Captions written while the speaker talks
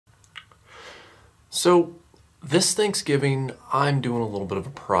So this Thanksgiving, I'm doing a little bit of a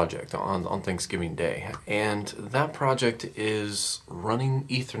project on Thanksgiving Day, and that project is running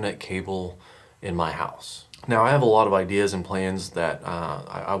Ethernet cable in my house. Now, I have a lot of ideas and plans that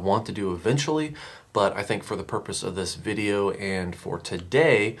I want to do eventually, but I think for the purpose of this video and for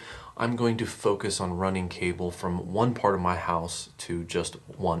today, I'm going to focus on running cable from one part of my house to just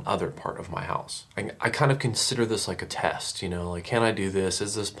one other part of my house. I kind of consider this like a test, you know, like, can I do this?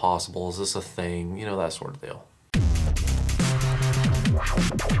 Is this possible? Is this a thing? You know, that sort of deal.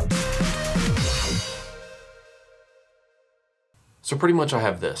 So pretty much I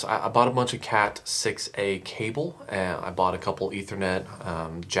have this. I bought a bunch of Cat 6A cable, and I bought a couple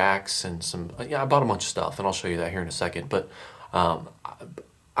Ethernet jacks and some, I bought a bunch of stuff, and I'll show you that here in a second. But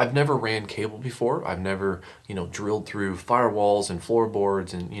I've never ran cable before. I've never, drilled through firewalls and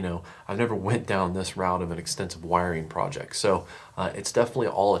floorboards, and, I've never went down this route of an extensive wiring project. So it's definitely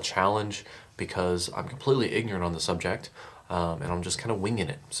all a challenge because I'm completely ignorant on the subject. And I'm just kind of winging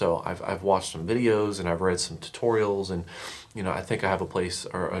it. So I've watched some videos and I've read some tutorials, and I think I have a place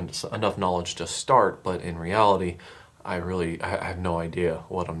or enough knowledge to start, but in reality I have no idea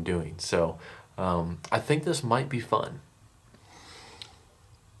what I'm doing. So I think this might be fun.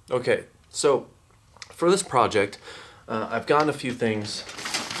 Okay, so for this project I've gotten a few things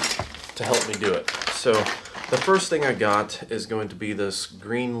to help me do it. So the first thing I got is going to be this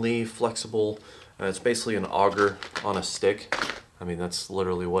green leaf flexible. It's basically an auger on a stick. I mean, that's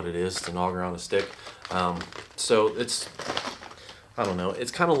literally what it is. It's an auger on a stick. So it's, I don't know,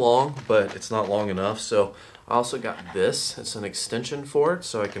 it's kind of long, but it's not long enough. So I also got this. It's an extension for it,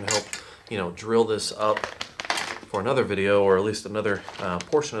 so I can help, drill this up for another video, or at least another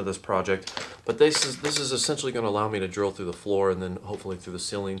portion of this project. But this is essentially going to allow me to drill through the floor and then hopefully through the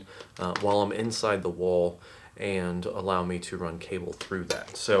ceiling while I'm inside the wall, and allow me to run cable through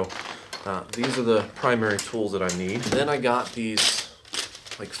that. So these are the primary tools that I need. Then I got these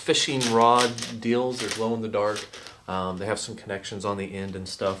like fishing rod deals. They're glow in the dark. They have some connections on the end and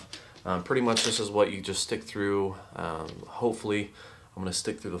stuff. Pretty much this is what you just stick through. Hopefully I'm going to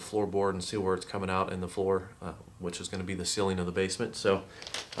stick through the floorboard and see where it's coming out in the floor, which is going to be the ceiling of the basement. So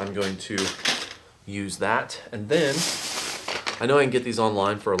I'm going to use that. And then I know I can get these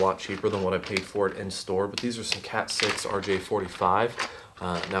online for a lot cheaper than what I paid for it in store, but these are some Cat 6 RJ45.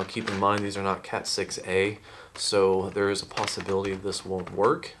 Now keep in mind, these are not Cat 6A, so there is a possibility this won't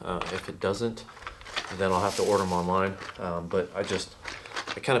work. If it doesn't, then I'll have to order them online. But I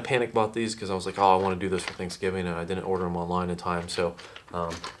kind of panic bought these because I was like, oh, I want to do this for Thanksgiving, and I didn't order them online in time. So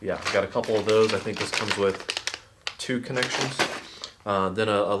yeah, I got a couple of those. I think this comes with 2 connections. Then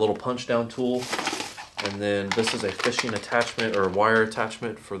a little punch down tool. And then this is a fishing attachment or wire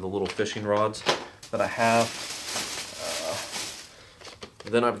attachment for the little fishing rods that I have.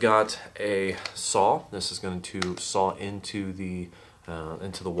 Then I've got a saw. This is going to saw into the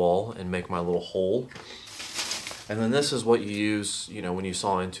wall and make my little hole. And then this is what you use, when you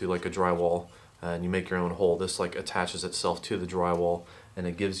saw into like a drywall and you make your own hole. This like attaches itself to the drywall, and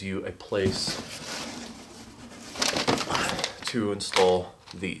it gives you a place to install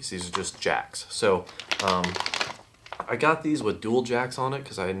these. These are just jacks. So I got these with dual jacks on it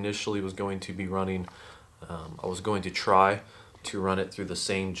because I initially was going to be running, I was going to try to run it through the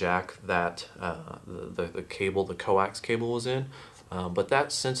same jack that the cable, the coax cable was in. But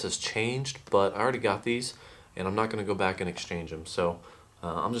that since has changed, but I already got these and I'm not going to go back and exchange them. So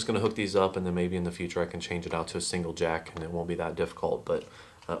I'm just going to hook these up, and then maybe in the future I can change it out to a single jack and it won't be that difficult. But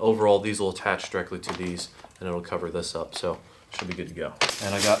overall, these will attach directly to these and it'll cover this up. So should be good to go.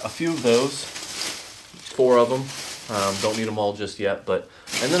 And I got a few of those, 4 of them. Don't need them all just yet, but,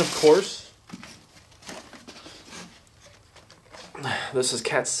 and then of course, this is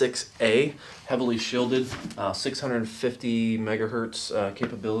Cat 6A, heavily shielded, 650 megahertz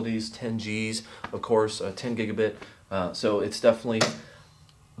capabilities, 10 Gs, of course, 10 gigabit. So it's definitely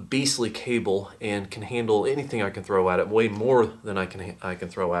beastly cable and can handle anything I can throw at it, way more than I can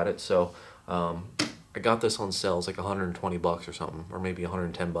throw at it. So I got this on sale. It's like 120 bucks or something, or maybe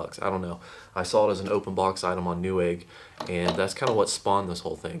 110 bucks. I don't know. I saw it as an open box item on Newegg, and that's kind of what spawned this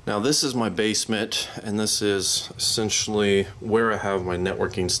whole thing. Now this is my basement, and this is essentially where I have my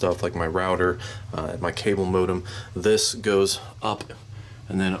networking stuff, like my router, my cable modem. This goes up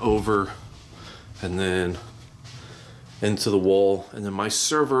and then over and then into the wall, and then my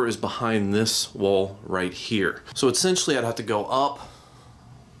server is behind this wall right here. So essentially I'd have to go up,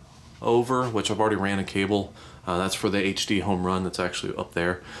 over, which I've already ran a cable. That's for the HD home run that's actually up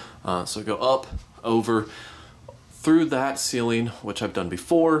there. So go up, over, through that ceiling, which I've done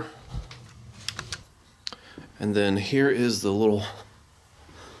before. And then here is the little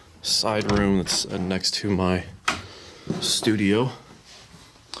side room that's next to my studio.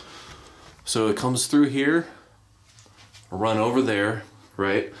 So it comes through here, run over there,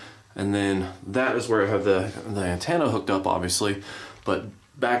 right? And then that is where I have the antenna hooked up, obviously, but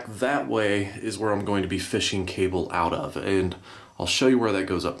back that way is where I'm going to be fishing cable out of, and I'll show you where that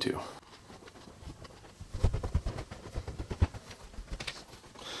goes up to.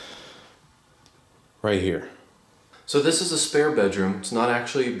 Right here. So this is a spare bedroom. It's not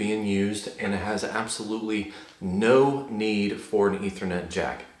actually being used, and it has absolutely no need for an Ethernet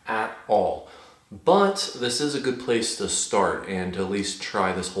jack at all. But this is a good place to start and to at least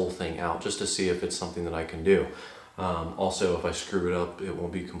try this whole thing out, just to see if it's something that I can do. Also, if I screw it up, it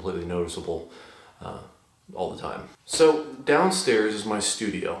won't be completely noticeable all the time. So downstairs is my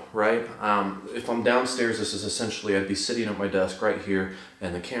studio, right? If I'm downstairs, this is essentially, I'd be sitting at my desk right here,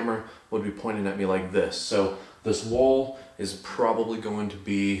 and the camera would be pointing at me like this. So this wall is probably going to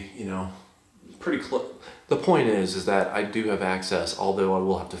be, you know, pretty close. The point is that I do have access, although I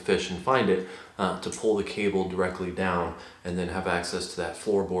will have to fish and find it, to pull the cable directly down and then have access to that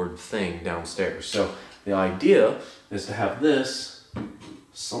floorboard thing downstairs. So the idea is to have this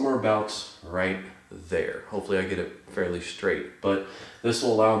somewhere about right there. Hopefully I get it fairly straight, but this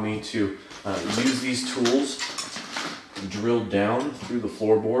will allow me to use these tools, drill down through the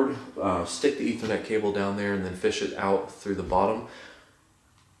floorboard, stick the Ethernet cable down there, and then fish it out through the bottom.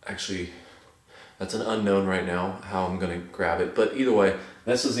 Actually, that's an unknown right now, how I'm gonna grab it, but either way,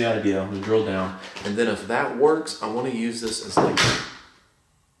 this is the idea. I'm gonna drill down, and then if that works, I wanna use this as like,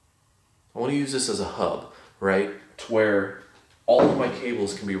 a hub, right? To where all of my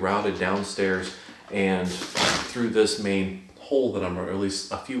cables can be routed downstairs and through this main hole that or at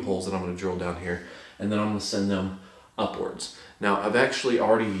least a few holes that I'm gonna drill down here, and then I'm gonna send them upwards. Now, I've actually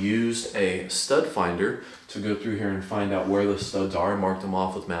already used a stud finder to go through here and find out where the studs are, mark them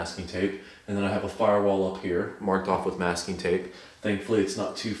off with masking tape, and then I have a firewall up here marked off with masking tape. Thankfully, it's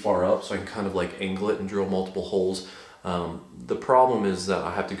not too far up, so I can kind of like angle it and drill multiple holes. The problem is that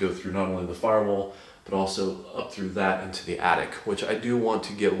I have to go through not only the firewall, but also up through that into the attic, which I do want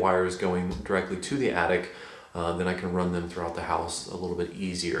to get wires going directly to the attic. Then I can run them throughout the house a little bit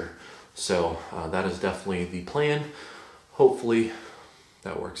easier. So that is definitely the plan. Hopefully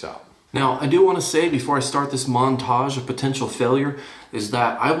that works out. Now, I do want to say before I start this montage of potential failure is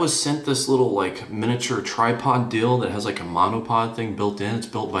that I was sent this little like miniature tripod deal that has like a monopod thing built in. It's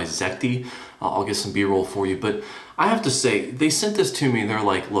built by Zekti. I'll get some B-roll for you, but I have to say, they sent this to me. They're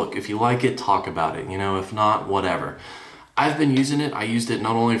like, look, if you like it, talk about it. You know, if not, whatever. I've been using it. I used it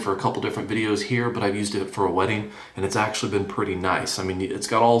not only for a couple different videos here, but I've used it for a wedding, and it's actually been pretty nice. I mean, it's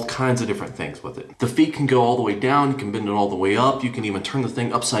got all kinds of different things with it. The feet can go all the way down, you can bend it all the way up, you can even turn the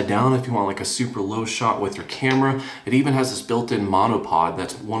thing upside down if you want like a super low shot with your camera. It even has this built-in monopod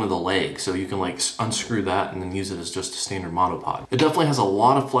that's one of the legs, so you can like unscrew that and then use it as just a standard monopod. It definitely has a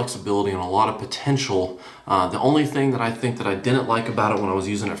lot of flexibility and a lot of potential. The only thing that I think that I didn't like about it when I was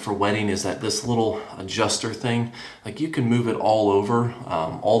using it for wedding is that this little adjuster thing, like you can move it all over,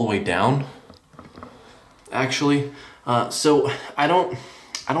 all the way down, actually. So I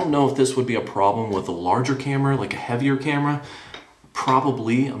don't know if this would be a problem with a larger camera, like a heavier camera.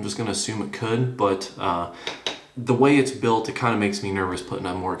 Probably, I'm just gonna assume it could, but the way it's built, it kind of makes me nervous putting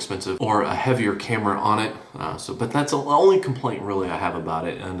a more expensive or a heavier camera on it. But that's the only complaint really I have about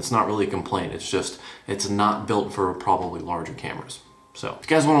it, and it's not really a complaint, it's just, it's not built for probably larger cameras. So if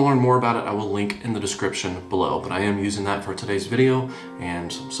you guys want to learn more about it, I will link in the description below, but I am using that for today's video,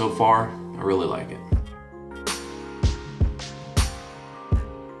 and so far, I really like it.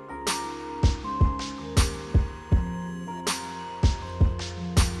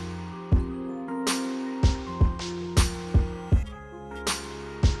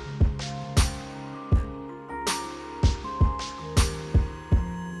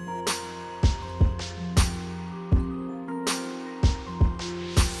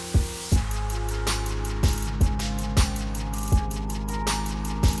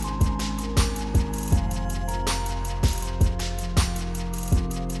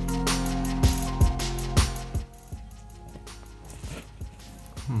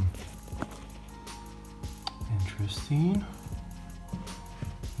 Interesting.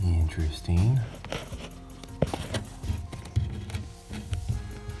 Interesting.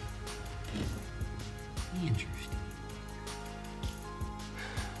 Interesting.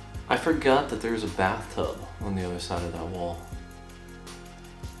 I forgot that there's a bathtub on the other side of that wall.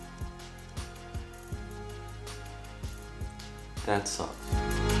 That sucks.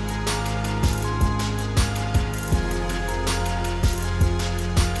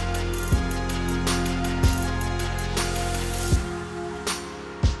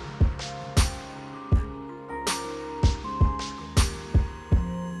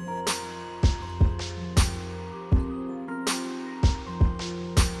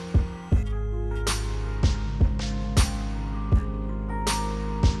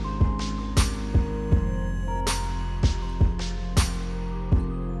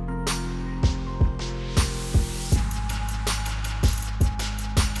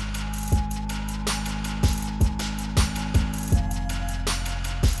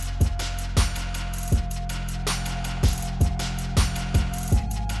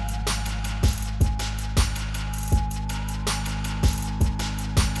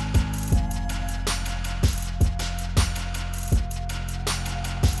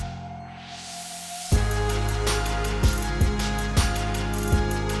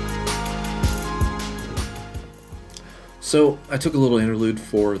 So I took a little interlude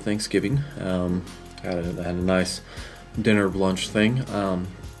for Thanksgiving. Had a nice dinner lunch thing.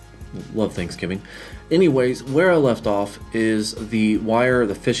 Love Thanksgiving. Anyways, where I left off is the wire,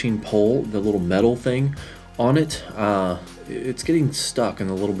 the fishing pole, the little metal thing on it. It's getting stuck in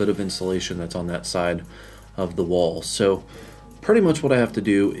a little bit of insulation that's on that side of the wall. So pretty much what I have to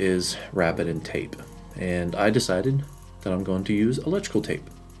do is wrap it in tape. And I decided that I'm going to use electrical tape.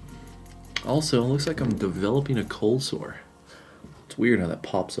 Also, it looks like I'm developing a cold sore. It's weird how that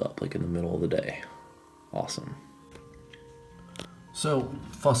pops up like in the middle of the day. Awesome. So,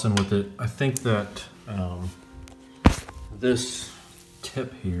 fussing with it, I think that this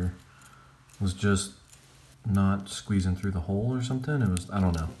tip here was just not squeezing through the hole or something. It was, I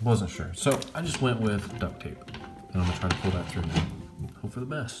don't know, wasn't sure. So I just went with duct tape. And I'm gonna try to pull that through now. Hope for the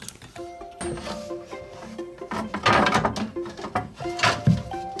best.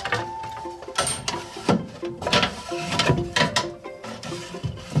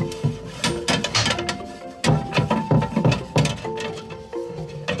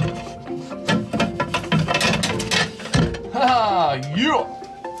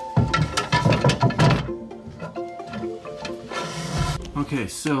 Okay,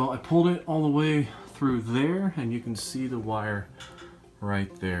 so I pulled it all the way through there, and you can see the wire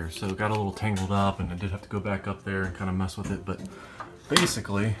right there. So it got a little tangled up, and I did have to go back up there and kind of mess with it, but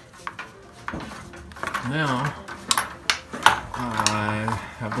basically, now I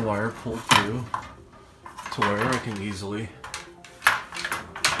have the wire pulled through to where I can easily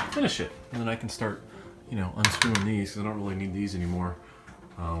finish it. And then I can start, you know, unscrewing these, because I don't really need these anymore.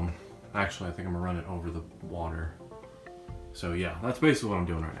 Actually, I think I'm gonna run it over the water. So yeah, that's basically what I'm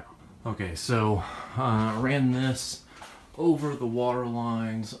doing right now. Okay, so I ran this over the water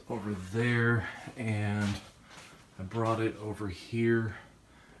lines over there, and I brought it over here.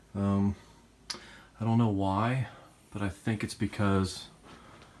 I don't know why, but I think it's because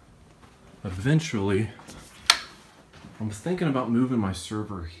eventually I'm thinking about moving my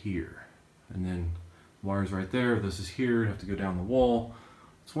server here, and then wire's right there, this is here, have to go down the wall.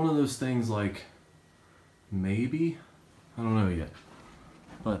 It's one of those things like, maybe, I don't know yet.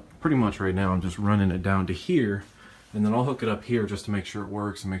 But pretty much right now I'm just running it down to here, and then I'll hook it up here just to make sure it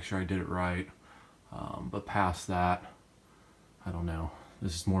works and make sure I did it right. But past that, I don't know.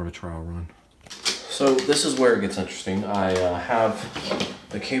 This is more of a trial run. So this is where it gets interesting. I have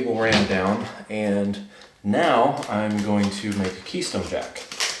the cable ran down, and now I'm going to make a keystone jack.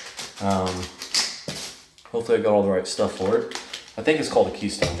 Hopefully I got all the right stuff for it. I think it's called a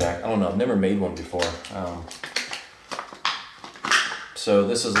keystone jack. I don't know, I've never made one before. So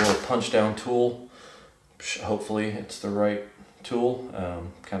this is a little punch down tool. Hopefully it's the right tool.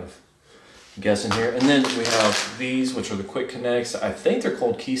 Kind of guessing here. And then we have these, which are the quick connects. I think they're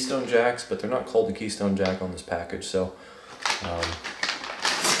called keystone jacks, but they're not called the keystone jack on this package. So I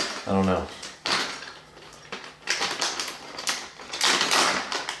don't know.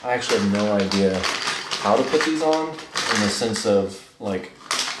 I actually have no idea how to put these on, in the sense of like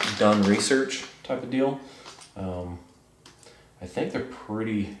done research type of deal. I think they're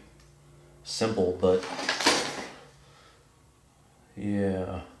pretty simple, but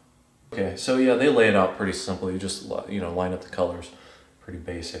yeah. Okay, so yeah, they lay it out pretty simple. You just, you know, line up the colors, pretty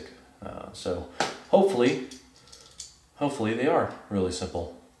basic. So hopefully they are really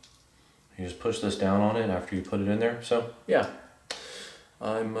simple. You just push this down on it after you put it in there. So yeah,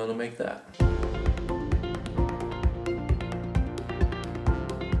 I'm gonna make that.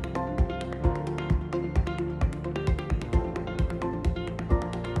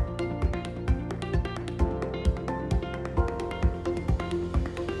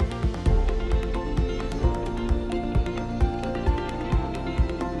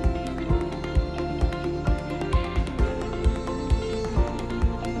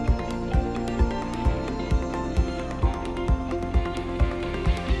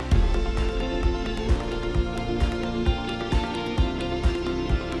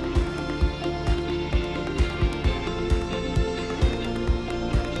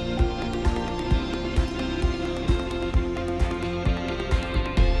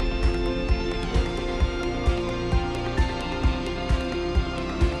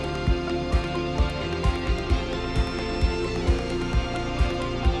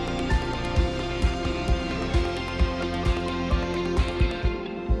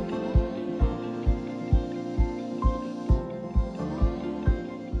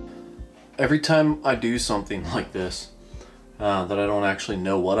 Every time I do something like this, that I don't actually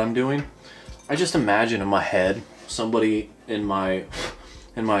know what I'm doing, I just imagine in my head somebody in my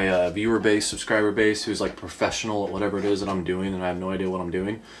viewer base, subscriber base, who's like professional at whatever it is that I'm doing and I have no idea what I'm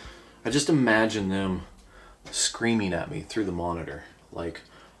doing. I just imagine them screaming at me through the monitor, like,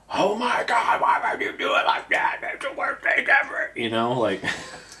 "Oh my God, why would you do it like that? That's the worst thing ever." You know, like,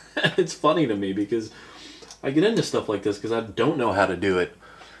 it's funny to me because I get into stuff like this because I don't know how to do it,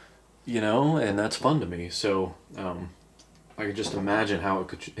 you know, and that's fun to me. So I could just imagine how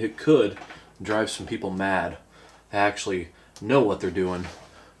it could drive some people mad to actually know what they're doing,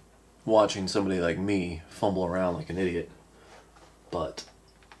 watching somebody like me fumble around like an idiot. But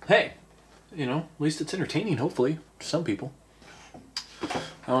hey, you know, at least it's entertaining, hopefully, to some people.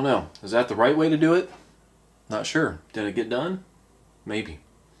 I don't know. Is that the right way to do it? Not sure. Did it get done? Maybe.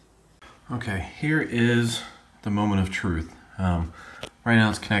 Okay, here is the moment of truth. Right now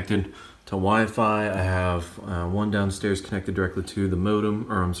it's connected to Wi-Fi. I have one downstairs connected directly to the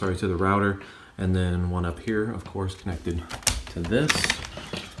modem, or I'm sorry, to the router, and then one up here, of course, connected to this.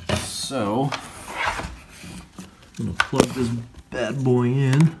 So I'm gonna plug this bad boy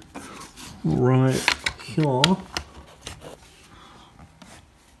in right here.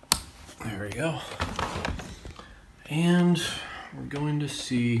 There we go. And we're going to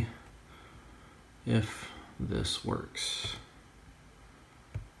see if this works.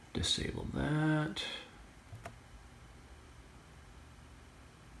 Disable that.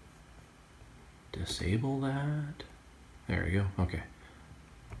 Disable that. There we go. Okay.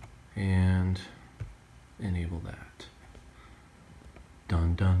 And enable that.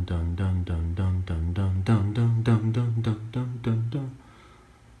 Dun dun dun dun dun dun dun dun dun dun dun dun dun dun dun dun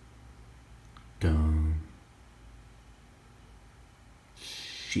dun.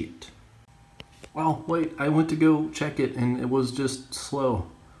 Shit. Wow, wait, I went to go check it and it was just slow.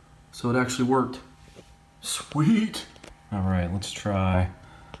 So it actually worked. Sweet. All right, let's try.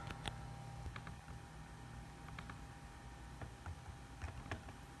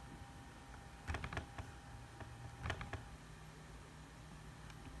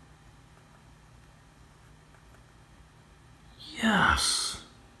 Yes.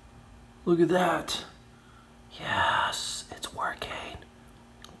 Look at that. Yes, it's working.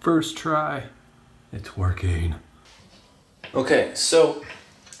 First try. It's working. Okay, so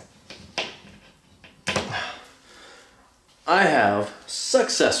I have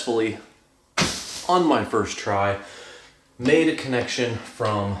successfully, on my first try, made a connection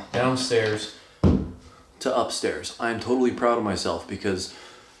from downstairs to upstairs. I'm totally proud of myself because,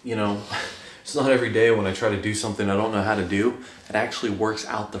 you know, it's not every day when I try to do something I don't know how to do, it actually works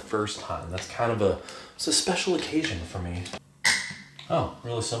out the first time. That's kind of it's a special occasion for me. Oh,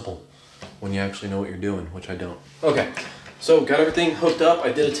 really simple when you actually know what you're doing, which I don't. Okay, so got everything hooked up.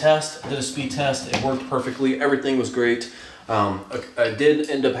 I did a test, did a speed test. It worked perfectly. Everything was great. I did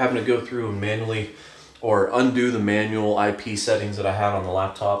end up having to go through and manually or undo the manual IP settings that I had on the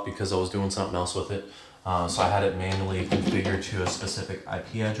laptop because I was doing something else with it. So I had it manually configured to a specific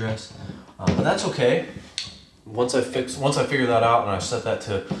IP address, but that's okay. Once I figured that out and I set that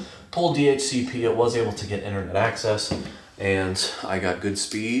to full DHCP, it was able to get internet access, and I got good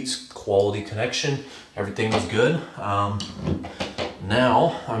speeds, quality connection. Everything was good.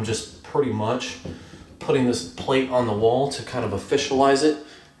 Now I'm just pretty much putting this plate on the wall to kind of officialize it,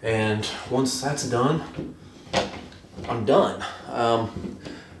 and once that's done, I'm done.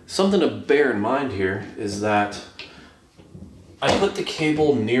 Something to bear in mind here is that I put the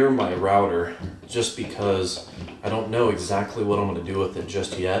cable near my router just because I don't know exactly what I'm going to do with it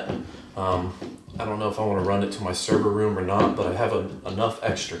just yet. I don't know if I want to run it to my server room or not, but I have enough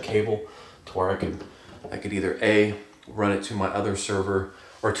extra cable to where I could either A, run it to my other server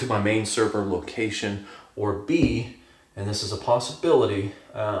or to my main server location, or B, and this is a possibility,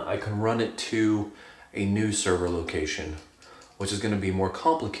 I can run it to a new server location, which is going to be more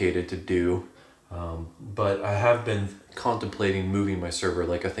complicated to do, but I have been contemplating moving my server,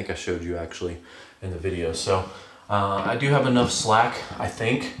 like I think I showed you actually in the video. So I do have enough slack, I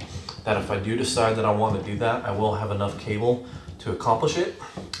think, that if I do decide that I want to do that, I will have enough cable to accomplish it.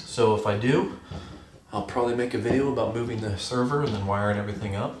 So if I do, I'll probably make a video about moving the server and then wiring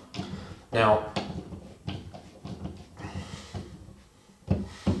everything up. Now,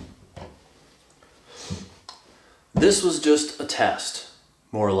 this was just a test,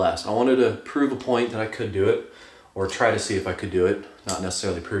 more or less. I wanted to prove a point that I could do it, or try to see if I could do it, not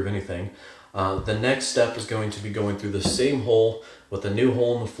necessarily prove anything. The next step is going to be going through the same hole with a new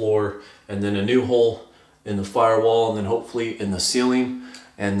hole in the floor, and then a new hole in the firewall, and then hopefully in the ceiling,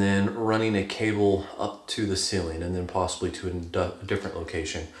 and then running a cable up to the ceiling, and then possibly to a different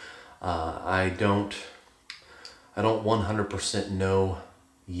location. I don't 100% know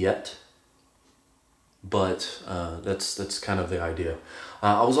yet, but that's kind of the idea.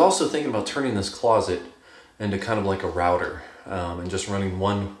 I was also thinking about turning this closet into kind of like a router, and just running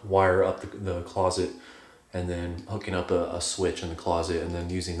one wire up the closet and then hooking up a switch in the closet, and then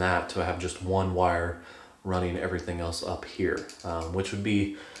using that to have just one wire running everything else up here, which would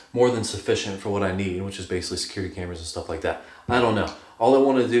be more than sufficient for what I need, which is basically security cameras and stuff like that. I don't know. All I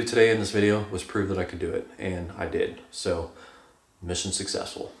wanted to do today in this video was prove that I could do it, and I did. So, mission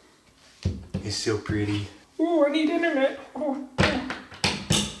successful. It's so pretty. Ooh, I need internet. Oh, yeah.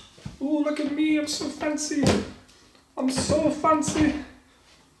 Ooh, look at me, I'm so fancy. I'm so fancy.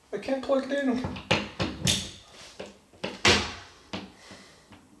 I can't plug it in.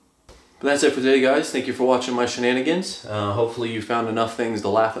 But that's it for today, guys. Thank you for watching my shenanigans. Hopefully you found enough things to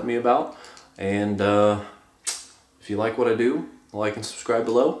laugh at me about. And if you like what I do, like and subscribe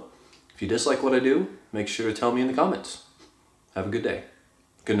below. If you dislike what I do, make sure to tell me in the comments. Have a good day.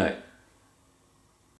 Good night.